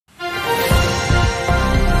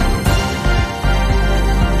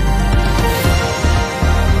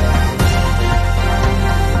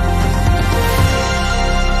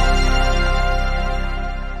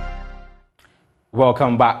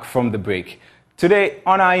Welcome back from the break. Today,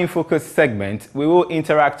 on our InFocus segment, we will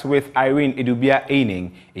interact with Irene Edubia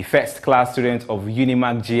Aining, a first-class student of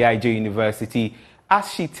Unimac GIJ University,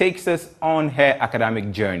 as she takes us on her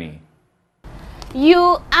academic journey.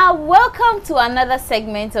 You are welcome to another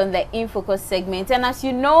segment on the InFocus segment, and as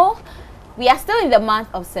you know, we are still in the month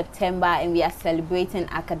of September and we are celebrating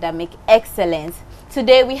academic excellence.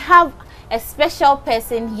 Today we have a special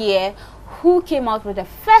person here who came out with a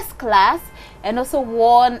first class and also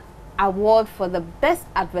won award for the best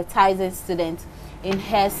advertising student in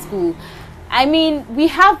her school. I mean, we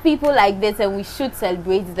have people like this and we should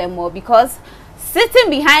celebrate them more, because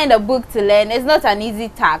sitting behind a book to learn is not an easy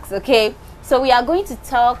task, okay? So we are going to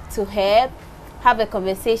talk to her, have a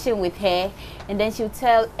conversation with her, and then she'll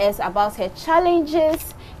tell us about her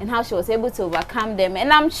challenges and how she was able to overcome them,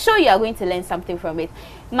 and I'm sure you are going to learn something from it.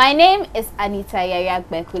 My name is Anita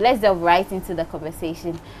Yayagbeku. Let's delve right into the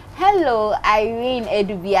conversation. Hello, Irene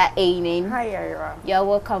Edubia Aining. Hi, Ira. You're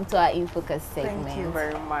welcome to our InFocus segment. Thank you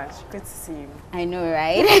very much. Good to see you. I know,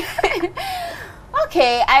 right?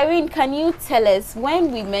 Okay, Irene, can you tell us,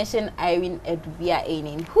 when we mention Irene Edubia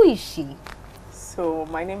Aining, who is she? So,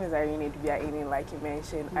 my name is Irene Edubia Aining, like you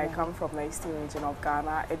mentioned. I come from the eastern region of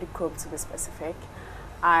Ghana, Educom to be specific.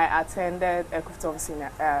 I attended Ekutom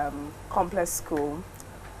Senior Complex School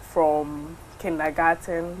from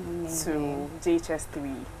kindergarten to JHS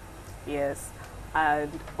 3. Yes.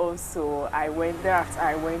 And also, I went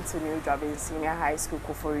to New Drabin Senior High School,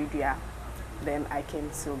 Koforidua. Then I came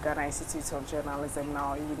to Ghana Institute of Journalism,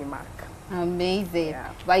 now Unimac. Amazing.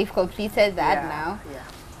 Yeah. But you've completed that now? Yeah.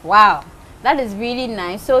 Wow. That is really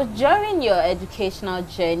nice. So during your educational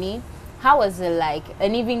journey, how was it like?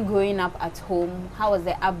 And even growing up at home, how was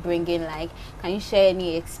the upbringing like? Can you share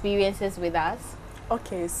any experiences with us?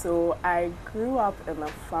 Okay, so I grew up in a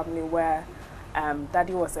family where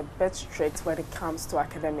daddy was a bit strict when it comes to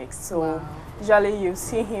academics. So usually you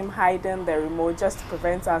see him hiding the remote just to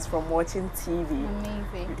prevent us from watching TV.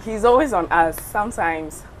 Amazing. He's always on us.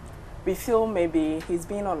 Sometimes we feel maybe he's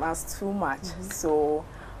being on us too much. So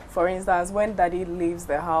for instance, when daddy leaves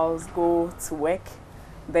the house, go to work,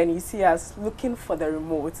 then you see us looking for the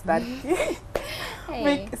remote. That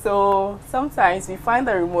Hey. So sometimes we find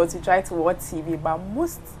the remote, we try to watch TV, but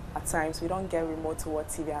most at times we don't get remote to watch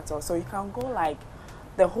TV at all. So you can go like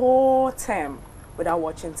the whole term without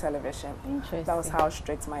watching television. Interesting. That was how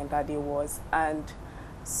strict my daddy was. And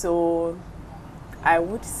so I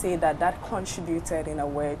would say that that contributed in a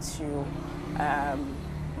way to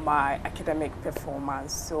my academic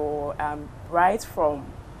performance. So right from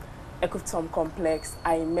Ekutom Complex,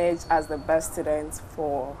 I emerged as the best student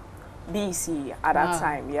for BC at that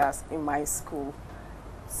time, yes, in my school.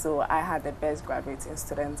 So I had the best graduating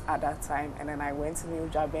students at that time, and then I went to New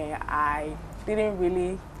Japan. I didn't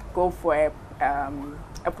really go for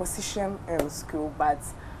a position in school, but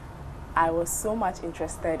I was so much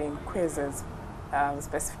interested in quizzes,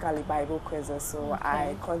 specifically Bible quizzes. So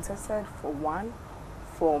I contested for one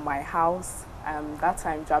for my house. That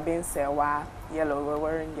time, Jabin Sewa, yellow, we were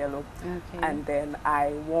wearing yellow. And then I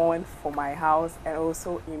won for my house and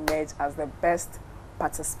also emerged as the best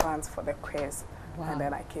participant for the quiz. And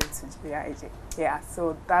then I came to GIJ. Yeah,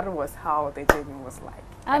 so that was how the journey was like.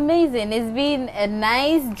 Amazing. It's been a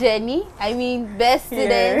nice journey. I mean, best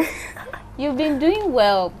student. You've been doing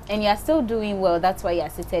well, and you're still doing well. That's why you're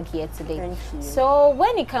seated here today. Thank you. So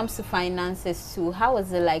when it comes to finances too, how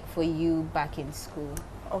was it like for you back in school?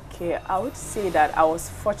 Okay, I would say that I was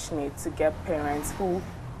fortunate to get parents who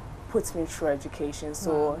put me through education.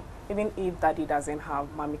 So even if daddy doesn't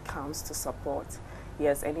have, mommy comes to support.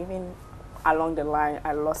 Yes, and even along the line,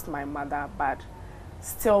 I lost my mother, but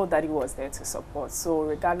still daddy was there to support. So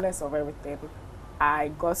regardless of everything, I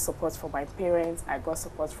got support from my parents, I got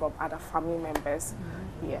support from other family members.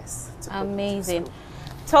 Yes. Amazing.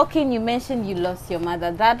 Talking, you mentioned you lost your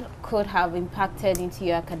mother. That could have impacted into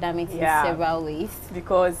your academics in several ways.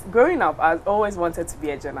 Because growing up, I always wanted to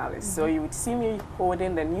be a journalist. So you would see me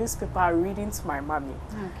holding the newspaper, reading to my mommy.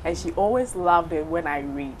 And she always loved it when I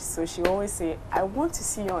read. So she always say, I want to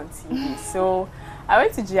see you on TV. So I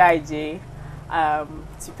went to GIJ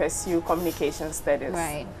to pursue communication studies.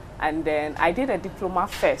 Right. And then I did a diploma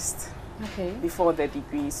first before the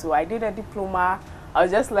degree. So I did a diploma. I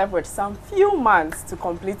was just left with some few months to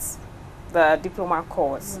complete the diploma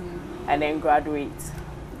course and then graduate.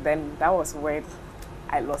 Then that was when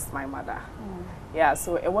I lost my mother. Yeah,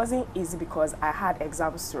 so it wasn't easy because I had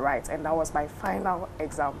exams to write and that was my final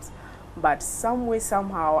exams. But some way,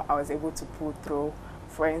 somehow, I was able to pull through.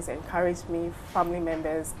 Friends encouraged me, family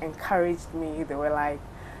members encouraged me. They were like,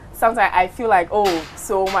 sometimes I feel like, oh,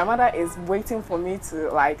 so my mother is waiting for me to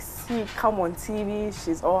like come on TV.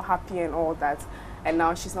 She's all happy and all that, and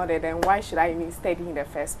now she's not there. Then why should I even study in the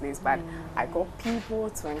first place? But I got people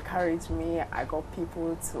to encourage me. I got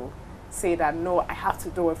people to say that no, I have to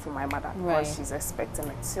do it for my mother because she's expecting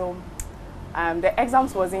it. So the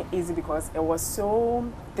exams wasn't easy because it was so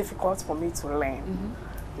difficult for me to learn.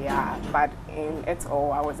 Yeah, but in it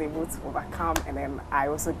all, I was able to overcome, and then I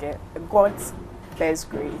also got best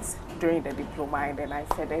grades during the diploma, and then I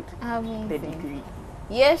furthered the degree.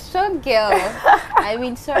 Yes, sure, girl. I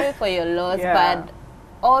mean, sorry for your loss, but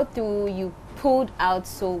all through you pulled out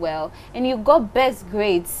so well, and you got best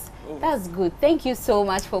grades. That's good. Thank you so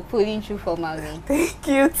much for pulling through for mommy. Thank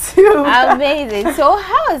you too. Amazing. So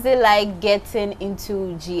how is it like getting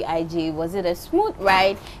into GIJ? Was it a smooth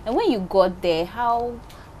ride? And when you got there, how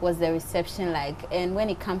was the reception like? And when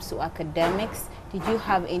it comes to academics, did you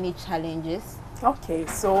have any challenges? Okay,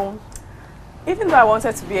 so even though I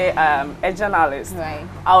wanted to be a journalist,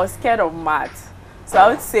 I was scared of math. So I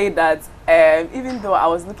would say that even though I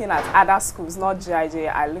was looking at other schools, not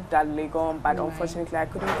GIJ, I looked at Legon, but unfortunately I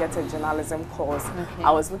couldn't get a journalism course. I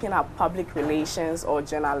was looking at public relations or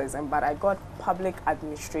journalism, but I got public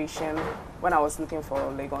administration when I was looking for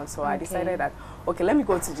Legon. So I decided that, okay, let me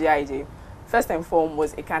go to GIJ. First and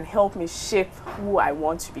foremost, it can help me shape who I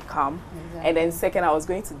want to become. And then second, I was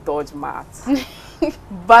going to dodge maths.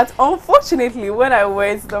 But unfortunately, when I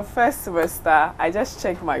went the first semester, I just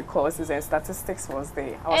checked my courses and statistics was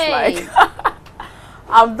there. I was like,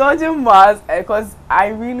 I'm dodging maths because I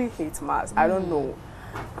really hate maths. I don't know.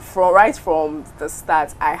 Right from the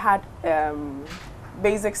start, I had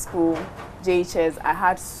basic school, GHS, I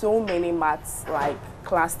had so many maths like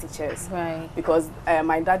class teachers because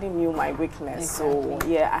my daddy knew my weakness. So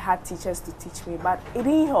yeah, I had teachers to teach me, but it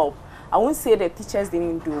didn't help. I won't say the teachers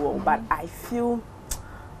didn't do well, but I feel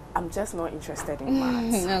I'm just not interested in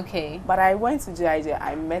maths. But I went to GIJ,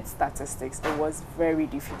 I met statistics. It was very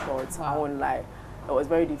difficult. I won't lie. It was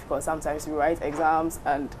very difficult. Sometimes you write exams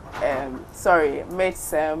and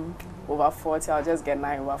mid-sem over 40, I'll just get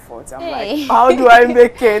 9 over 40. I'm like, how do I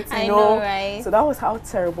make it? You know, right? So that was how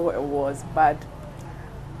terrible it was. But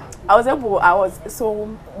so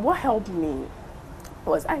what helped me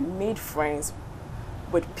was I made friends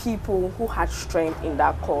with people who had strength in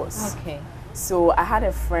that course. So I had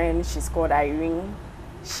a friend, she's called Irene.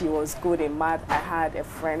 She was good in math. I had a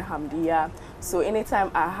friend, Hamdia. So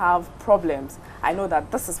anytime I have problems, I know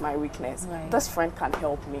that this is my weakness. This friend can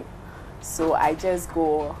help me. So I just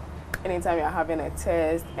go, anytime you're having a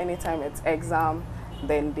test, anytime it's exam,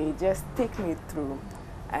 then they just take me through.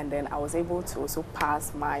 And then I was able to also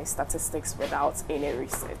pass my statistics without any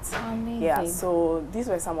reset. Yeah, so these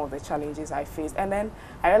were some of the challenges I faced. And then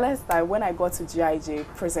I realized that when I got to GIJ,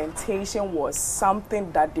 presentation was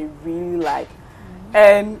something that they really like.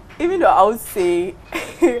 And even though I would say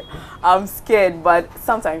I'm scared, but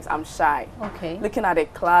sometimes I'm shy. Looking at a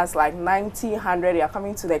class like 90, 100, you're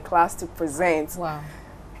coming to the class to present.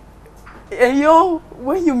 And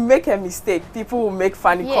when you make a mistake, people will make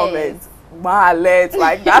funny comments.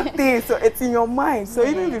 Like that thing, so it's in your mind. So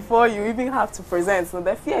even before you even have to present, so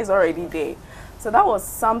the fear is already there. So that was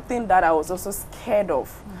something that I was also scared of.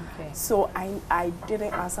 So I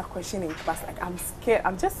didn't answer question in class. Like I'm scared.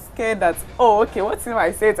 I'm just scared that, oh, okay, what if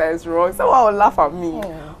I say that is wrong? Someone will laugh at me.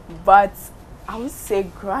 But I would say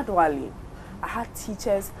gradually, I had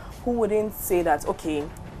teachers who wouldn't say that, okay,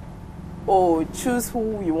 oh, choose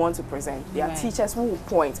who you want to present. There are teachers who will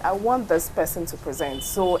point, I want this person to present.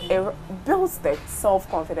 So it builds the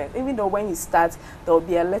self-confidence. Even though when you start, there will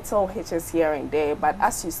be a little hitches here and there, but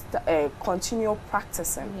as you continue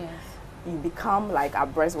practicing, you become like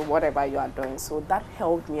abreast with whatever you are doing. So that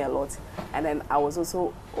helped me a lot. And then I was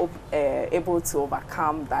also able to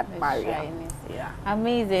overcome that barrier.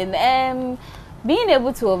 Amazing. Being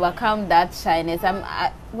able to overcome that shyness,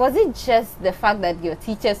 was it just the fact that your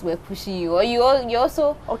teachers were pushing you, or you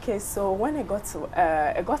also? Okay, so when I got to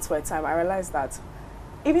a time, I realized that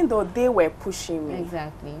even though they were pushing me,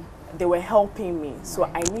 they were helping me. So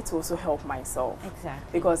I need to also help myself.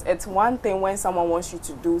 Because it's one thing when someone wants you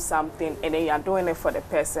to do something and then you are doing it for the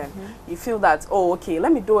person. You feel that, oh, okay,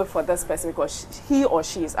 let me do it for this person because he or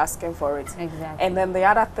she is asking for it. And then the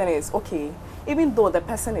other thing is, okay, even though the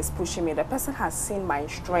person is pushing me, the person has seen my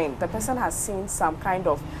strength, the person has seen some kind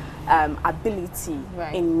of ability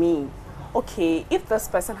in me. Okay, if this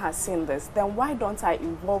person has seen this, then why don't I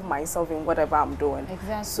involve myself in whatever I'm doing?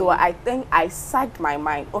 So I think I psyched my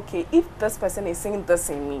mind, okay, if this person is seeing this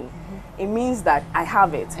in me, it means that I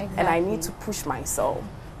have it and I need to push myself.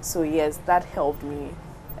 So yes, that helped me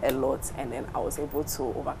a lot, and then I was able to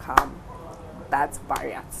overcome that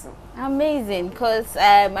barrier too. Amazing, because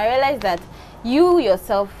I realized that you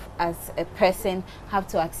yourself as a person have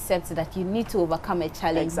to accept that you need to overcome a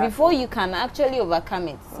challenge. Exactly. Before you can actually overcome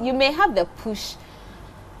it. You may have the push,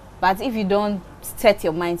 but if you don't set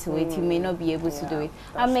your mind to it, you may not be able to do it.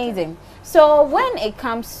 Amazing. True. So when it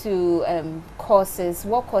comes to courses,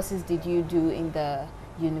 what courses did you do in the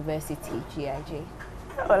university, GIJ?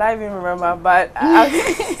 Well, I even remember, but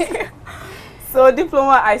so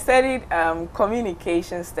diploma, I studied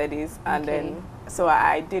communication studies, and then so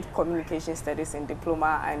I did communication studies in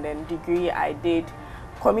diploma, and then degree I did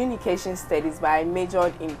communication studies, but I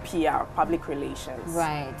majored in PR, public relations.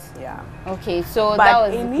 Right. Yeah. Okay, so but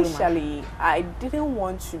that was initially diploma. I didn't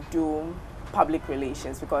want to do public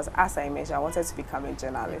relations because, as I mentioned, I wanted to become a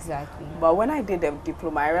journalist. Exactly. But when I did the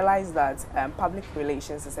diploma, I realized that public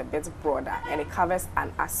relations is a bit broader and it covers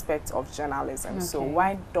an aspect of journalism. Okay. So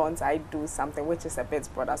why don't I do something which is a bit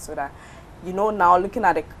broader, so that, you know, now looking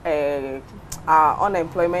at the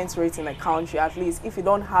unemployment rate in the country, at least if you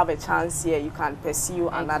don't have a chance here, you can pursue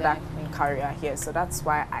another career here. So that's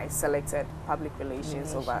why I selected public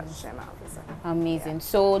relations over journalism. Amazing. Yeah.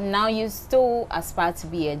 So now you still aspire to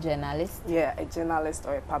be a journalist? Yeah, a journalist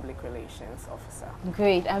or a public relations officer.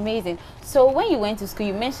 Great, amazing. So when you went to school,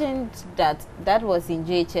 you mentioned that was in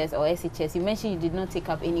JHS or SHS. You mentioned you did not take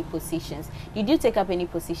up any positions. Did you take up any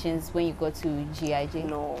positions when you got to GIJ?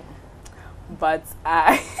 No, but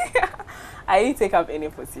I I didn't take up any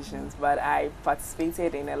positions, but I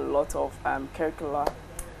participated in a lot of curricular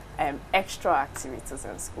extra activities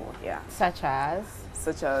in school. Yeah. Such as?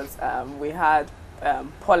 Such as we had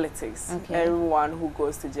politics. Okay. Everyone who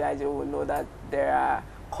goes to GIJ will know that there are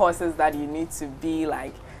courses that you need to be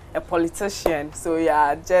like a politician. So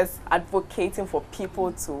yeah, just advocating for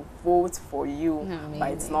people to vote for you. Amazing.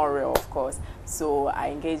 But it's not real, of course. So I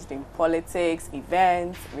engaged in politics,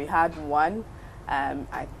 events. We had one,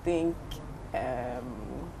 I think,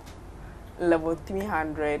 level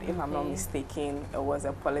 300, if I'm not mistaken. It was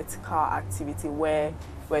a political activity where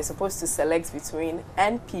we're supposed to select between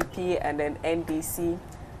NPP and then NDC,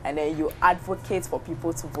 and then you advocate for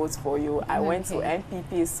people to vote for you. I went to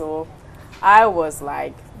NPP, so I was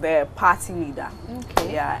like the party leader.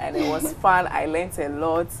 Yeah, and it was fun. I learned a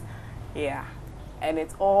lot. Yeah, and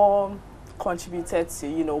it all contributed to,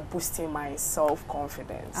 you know, boosting my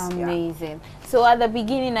self-confidence. Amazing. Yeah. So at the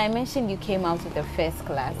beginning, I mentioned you came out with the first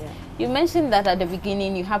class. Yeah. You mentioned that at the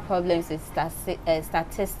beginning you had problems with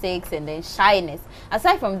statistics and then shyness.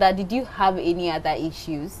 Aside from that, did you have any other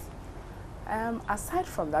issues? Aside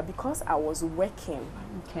from that, because I was working.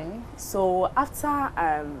 So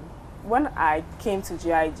after when I came to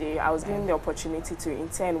GIJ, I was given the opportunity to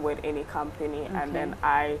intern with any company, and then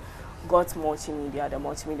I got multimedia, the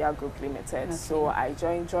Multimedia Group Limited. So I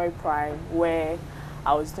joined Joy Prime, where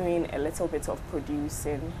I was doing a little bit of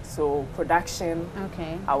producing, so production.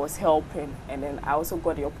 I was helping, and then I also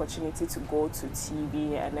got the opportunity to go to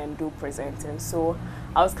TV and then do presenting. So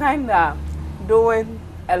I was kind of doing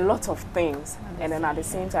a lot of things, and then at the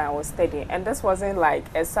same time I was studying. And this wasn't like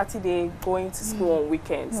a Saturday going to school on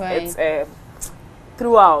weekends. It's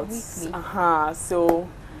throughout. So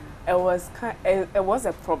it was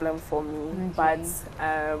a problem for me. But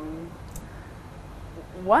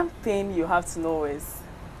one thing you have to know is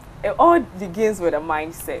it all begins with a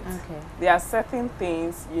mindset. There are certain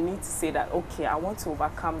things you need to say that, okay, I want to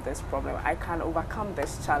overcome this problem. I can overcome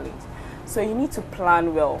this challenge. So you need to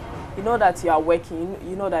plan well. You know that you are working,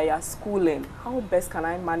 you know that you are schooling. How best can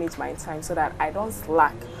I manage my time so that I don't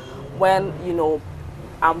slack when, you know,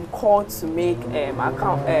 I'm called to make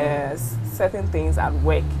certain things at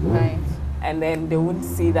work. And then they wouldn't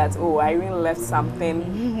see that, oh, I really left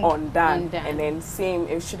something undone. And then same,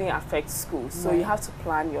 it shouldn't affect school. So you have to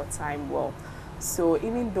plan your time well. So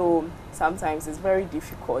even though sometimes it's very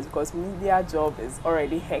difficult because media job is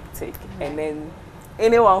already hectic, and then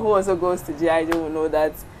anyone who also goes to GIJ will know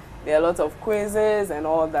that there are a lot of quizzes and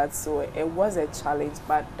all that. So it was a challenge,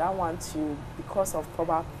 but that one too, because of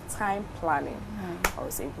proper time planning, I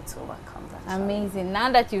was able to overcome that challenge. Amazing.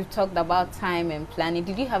 Now that you've talked about time and planning,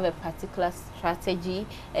 did you have a particular strategy?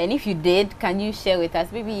 And if you did, can you share with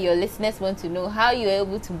us? Maybe your listeners want to know how you were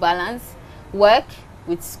able to balance work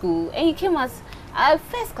with school. And you came as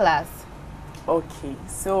first class. Okay,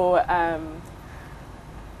 so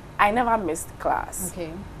I never missed class.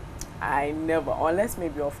 I never, unless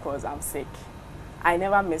maybe of course I'm sick. I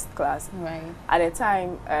never missed class. At the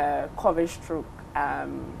time, COVID stroke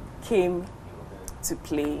came to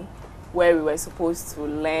play, where we were supposed to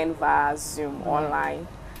learn via Zoom online.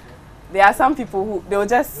 there are some people who they'll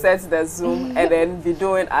just set the Zoom and then be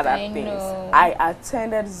doing other things. I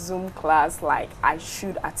attended Zoom class like I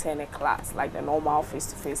should attend a class, like the normal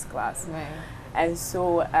face-to-face class. Right. And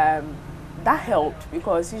so that helped,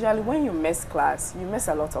 because usually when you miss class, you miss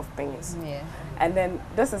a lot of things. Yeah. And then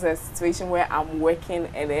this is a situation where I'm working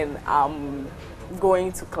and then I'm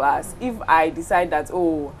going to class. If I decide that,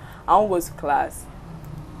 oh, I won't go to class,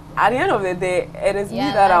 at the end of the day, it is me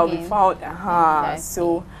that I'll be found. Exactly.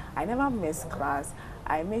 So I never miss class.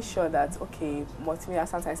 I make sure that, okay, multimedia,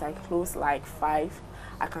 sometimes I close like 5.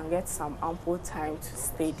 I can get some ample time to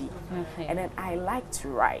study. Okay. And then I like to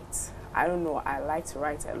write. I don't know, I like to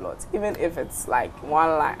write a lot. Even if it's like one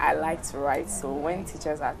line, I like to write. So when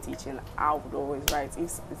teachers are teaching, I would always write.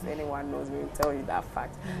 If anyone knows me, will tell you that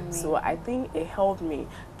fact. So I think it helped me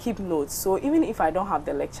keep notes. So even if I don't have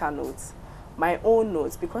the lecture notes, my own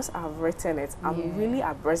notes, because I've written it, I'm really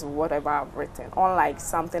abreast with whatever I've written, unlike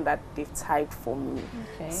something that they've typed for me.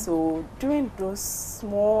 Okay. So during those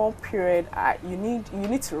small period, you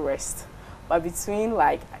need to rest. But between,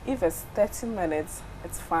 like, if it's 30 minutes,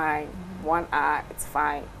 it's fine. 1 hour, it's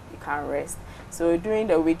fine. You can rest. So during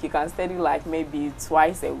the week, you can study like maybe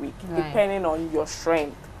twice a week, depending on your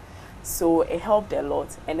strength. So it helped a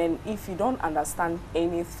lot. And then if you don't understand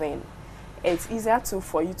anything, it's easier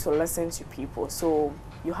for you to listen to people. So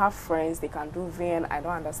you have friends, they can do VN, I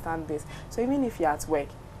don't understand this. So even if you're at work,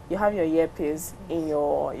 you have your earpiece in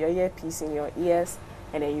your earpiece in your ears,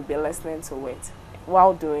 and then you'll be listening to it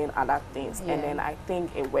while doing other things. And then I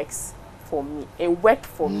think it works for me. It worked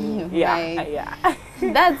for me. Yeah.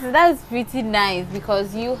 That's pretty nice,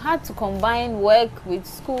 because you had to combine work with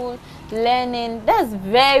school, learning. That's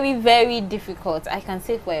very, very difficult, I can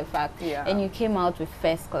say for a fact. And you came out with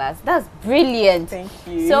first class. That's brilliant. Thank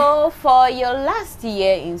you. So for your last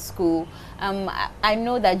year in school, I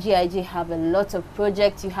know that GIJ have a lot of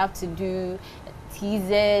projects you have to do,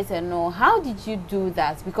 teasers and all. How did you do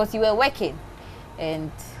that? Because you were working.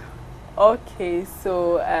 And okay,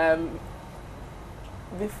 so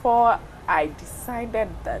before I decided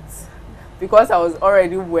that, because I was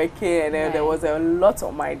already working and then there was a lot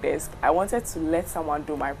on my desk, I wanted to let someone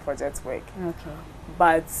do my project work. Okay.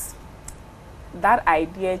 But that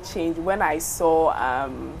idea changed when I saw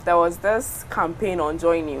there was this campaign on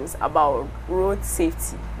Joy News about road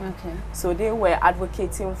safety. Okay. So they were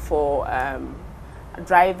advocating for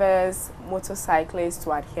drivers, motorcyclists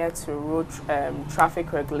to adhere to road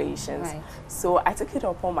traffic regulations. Right. So I took it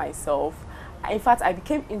upon myself. In fact, I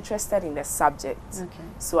became interested in the subject. Okay.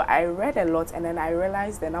 So I read a lot, and then I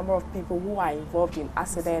realized the number of people who are involved in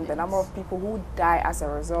accidents, the number of people who die as a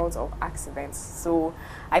result of accidents. So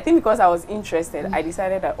I think because I was interested, I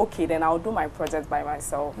decided that, okay, then I'll do my project by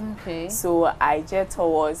myself. Okay. So I jet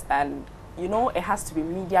towards, and you know, it has to be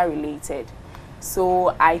media related.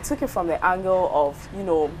 So I took it from the angle of, you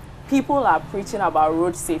know, people are preaching about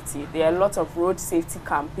road safety. There are a lot of road safety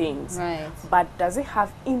campaigns. Right. But does it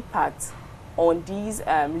have impact on these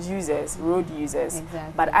users, road users?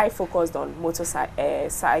 Exactly. But I focused on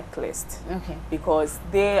cyclists. Okay. Because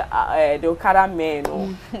they are the Okada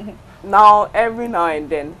men. Now, every now and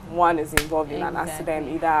then, one is involved in an accident,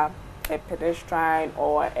 either a pedestrian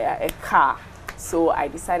or a car. So I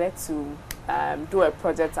decided to do a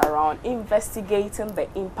project around investigating the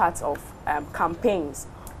impact of campaigns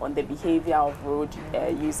on the behavior of road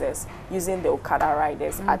users using the Okada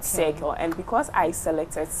riders at Circle. And because I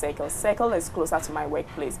selected Circle is closer to my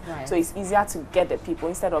workplace, so it's easier to get the people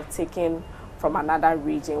instead of taking from another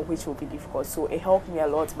region, which will be difficult. So it helped me a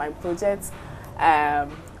lot. My project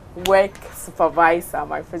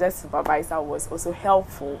my project supervisor was also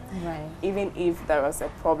helpful. Right. Even if there was a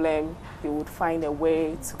problem, he would find a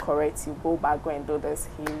way to correct you, go back, go and do this.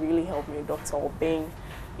 He really helped me, Dr. Obeng.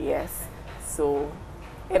 Yes. So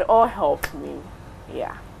it all helped me.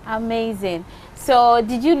 Yeah. Amazing. So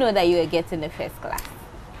did you know that you were getting the first class?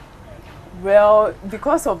 Well,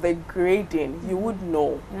 because of the grading, you would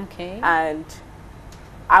know. Okay. And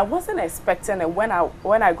I wasn't expecting it when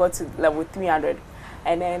I got to level 300.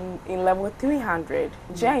 And then in level 300,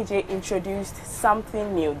 GIJ introduced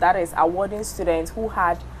something new, that is awarding students who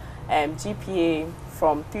had GPA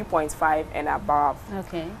from 3.5 and above.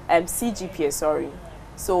 Okay. CGPA, sorry.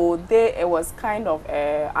 So it was kind of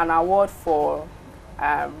an award for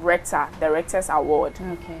rector, the rector's award.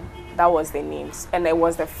 Okay. That was the names. And it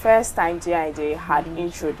was the first time GIJ had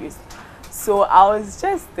introduced. So I was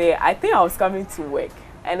just there. I think I was coming to work.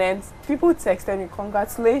 And then people texted me,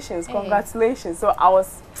 congratulations, congratulations. So I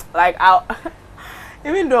was like,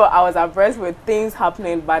 even though I was abreast with things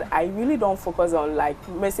happening, but I really don't focus on like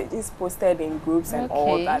messages posted in groups and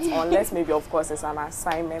all that, unless maybe, of course, it's an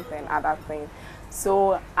assignment and other things.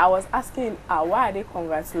 So I was asking, why are they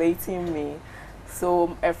congratulating me?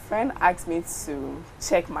 So a friend asked me to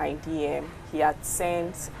check my DM. He had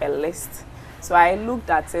sent a list. So I looked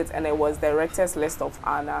at it, and it was the rector's list of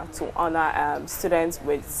honor to honor students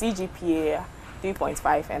with CGPA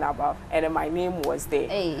 3.5 and above. And then my name was there.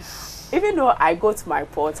 Hey. Even though I go to my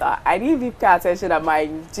portal, I didn't even pay attention that my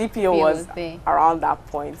GPA was around that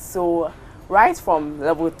point. So right from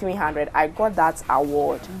level 300, I got that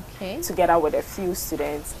award together with a few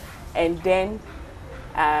students. And then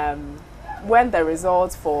when the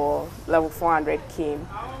results for level 400 came,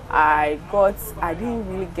 I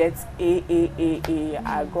didn't really get A.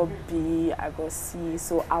 I got B, I got C.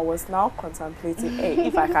 So I was now contemplating, hey,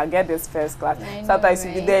 if I can get this first class. Sometimes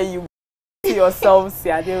you be there, you see yourself, see,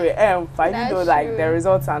 I know like the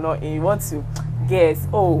results are not in. You want to guess,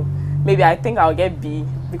 oh, maybe I think I'll get B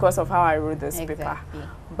because of how I wrote this paper.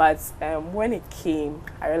 But when it came,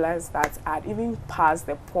 I realized that I'd even passed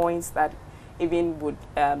the points that even would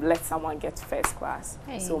let someone get first class.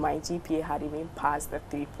 Hey. So my GPA had even passed the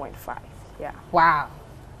 3.5. Yeah. Wow.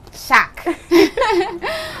 Shock.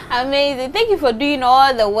 Amazing. Thank you for doing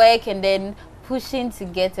all the work and then pushing to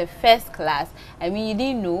get a first class. I mean, you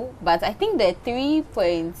didn't know, but I think the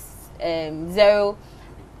 3.0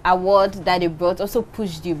 award that it brought also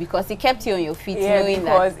pushed you because it kept you on your feet. Yeah, knowing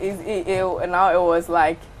because that now it was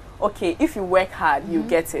like, okay, if you work hard, you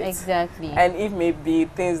get it. Exactly. And if maybe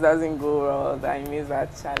things doesn't go well, that means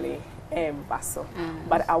actually basso.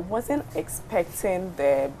 But I wasn't expecting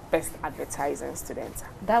the best advertising student.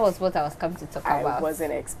 That was what I was coming to talk about. I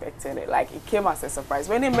wasn't expecting it. Like, it came as a surprise.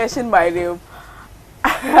 When they mentioned my name,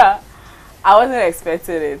 I wasn't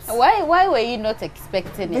expecting it. Why were you not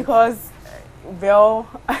expecting it? Because, well,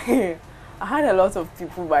 I had a lot of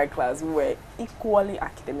people in my class who were equally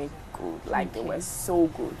academic good. Like, they were so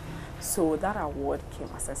good. So that award came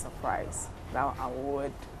as a surprise. That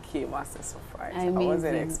award came as a surprise. Amazing. I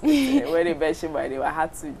wasn't expecting it. When they mentioned my name, I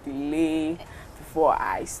had to delay before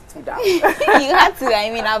I stood up. You had to, I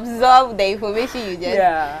mean, absorb the information you just...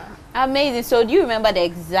 Yeah. Amazing. So do you remember the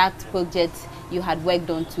exact project you had worked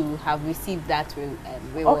on to have received that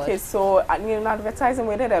reward? Okay, so in advertising,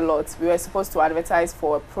 we did a lot. We were supposed to advertise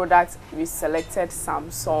for a product. We selected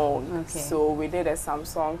Samsung. Okay. So we did a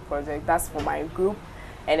Samsung project. That's for my group.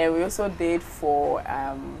 And then we also did for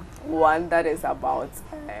one that is about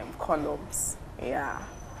condoms. Yeah.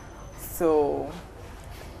 So,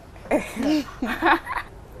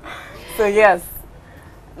 so yes,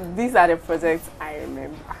 these are the projects I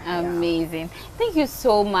remember. Amazing. Yeah. Thank you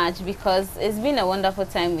so much, because it's been a wonderful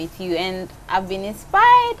time with you, and I've been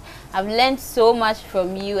inspired. I've learned so much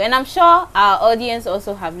from you, and I'm sure our audience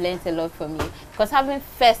also have learned a lot from you, because having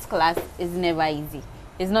first class is never easy.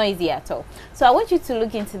 It's not easy at all. So I want you to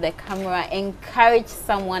look into the camera, encourage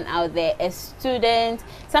someone out there, a student,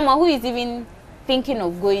 someone who is even thinking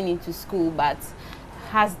of going into school but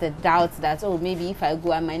has the doubt that, oh, maybe if I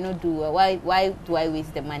go I might not do well. Why do I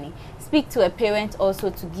waste the money? Speak to a parent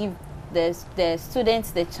also to give the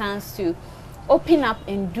students the chance to open up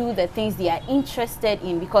and do the things they are interested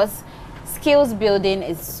in, because skills building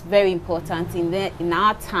is very important in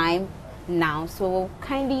our time now. So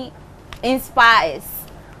kindly inspire us.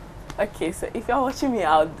 Okay, so if you're watching me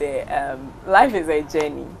out there, life is a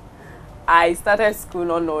journey. I started school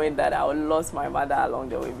not knowing that I would lose my mother along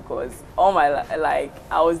the way, because all my life,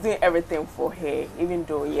 I was doing everything for her, even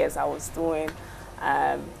though, yes, I was doing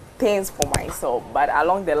things for myself. But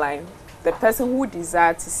along the line, the person who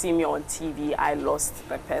desired to see me on TV, I lost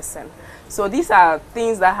the person. So these are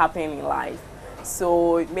things that happen in life.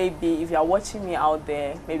 So maybe if you're watching me out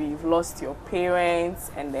there, maybe you've lost your parents,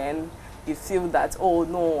 and then you feel that, oh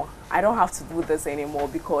no, I don't have to do this anymore,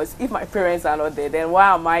 because if my parents are not there, then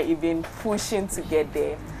why am I even pushing to get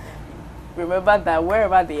there? Remember that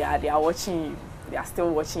wherever they are watching you. They are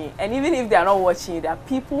still watching you. And even if they are not watching you, there are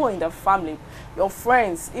people in the family, your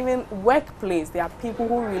friends, even workplace, there are people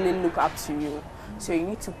who really look up to you. So you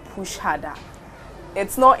need to push harder.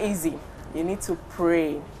 It's not easy. You need to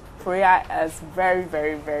pray. Prayer is very,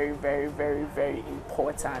 very, very, very, very, very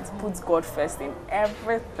important. Put God first in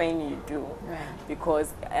everything you do. Right.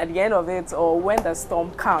 Because at the end of it, or when the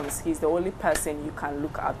storm comes, He's the only person you can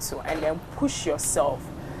look up to. And then push yourself.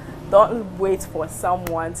 Don't wait for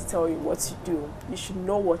someone to tell you what to do. You should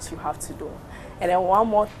know what you have to do. And then one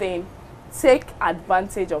more thing, take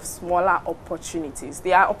advantage of smaller opportunities.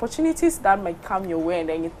 There are opportunities that might come your way, and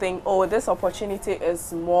then you think, oh, this opportunity is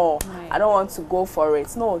small. Right. I don't want to go for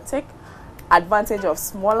it. No, take advantage of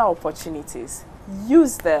smaller opportunities.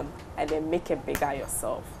 Use them, and then make it bigger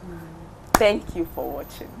yourself. Thank you for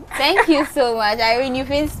watching. Thank you so much, Irene. You've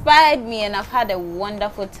inspired me, and I've had a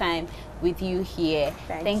wonderful time with you here.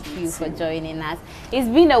 Thank you for joining us. It's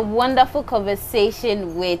been a wonderful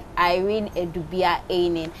conversation with Irene Edubia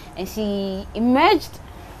Aining, and she emerged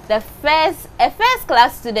a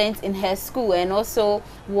first-class student in her school and also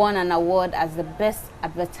won an award as the best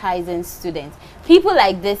advertising student. People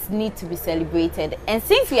like this need to be celebrated, and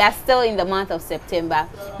since we are still in the month of September,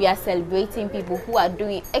 we are celebrating people who are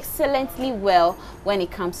doing excellently well when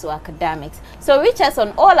it comes to academics. So reach us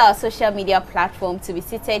on all our social media platforms to be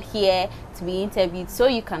seated here, to be interviewed, so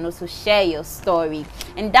you can also share your story.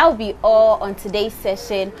 And that will be all on today's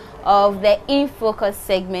session of the In Focus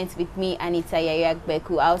segment with me, Anita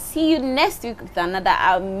Yayagbeku. I'll see you next week with another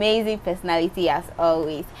amazing personality as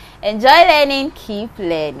always. Enjoy learning, keep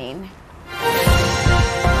learning.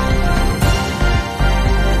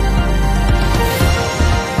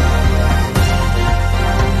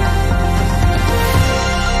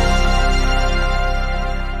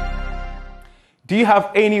 Do you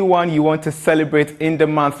have anyone you want to celebrate in the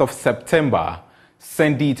month of September?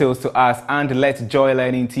 Send details to us and let Joy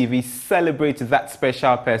Learning TV celebrate that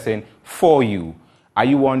special person for you. Are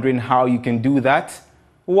you wondering how you can do that?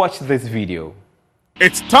 Watch this video.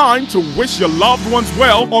 It's time to wish your loved ones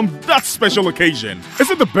well on that special occasion. Is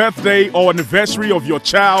it the birthday or anniversary of your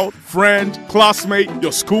child, friend, classmate,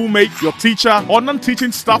 your schoolmate, your teacher, or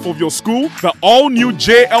non-teaching staff of your school? The all-new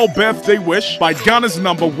JL Birthday Wish by Ghana's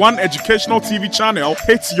 #1 educational TV channel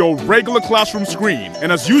hits your regular classroom screen.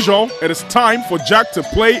 And as usual, it is time for Jack to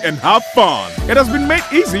play and have fun. It has been made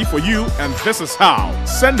easy for you, and this is how.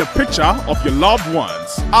 Send a picture of your loved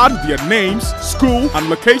ones. Add their names, school, and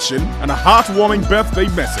location, and a heartwarming birthday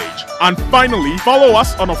message. And finally, follow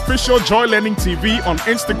us on official Joy Learning TV on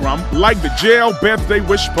Instagram, like the JL Birthday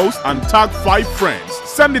Wish post and tag 5 friends.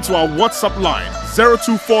 Send it to our WhatsApp line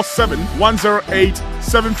 0247 108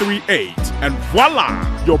 738. And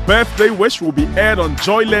voila! Your birthday wish will be aired on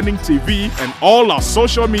Joy Learning TV and all our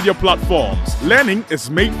social media platforms. Learning is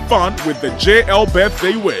made fun with the JL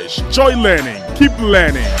Birthday Wish. Joy Learning. Keep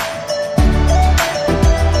learning.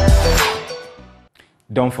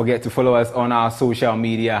 Don't forget to follow us on our social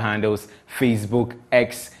media handles, Facebook,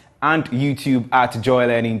 X, and YouTube at Joy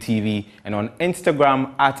Learning TV, and on Instagram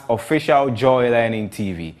at Official Joy Learning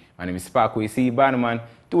TV. My name is Parkway C. Bannerman.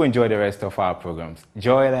 Do enjoy the rest of our programs.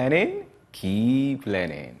 Joy Learning, keep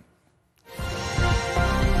learning.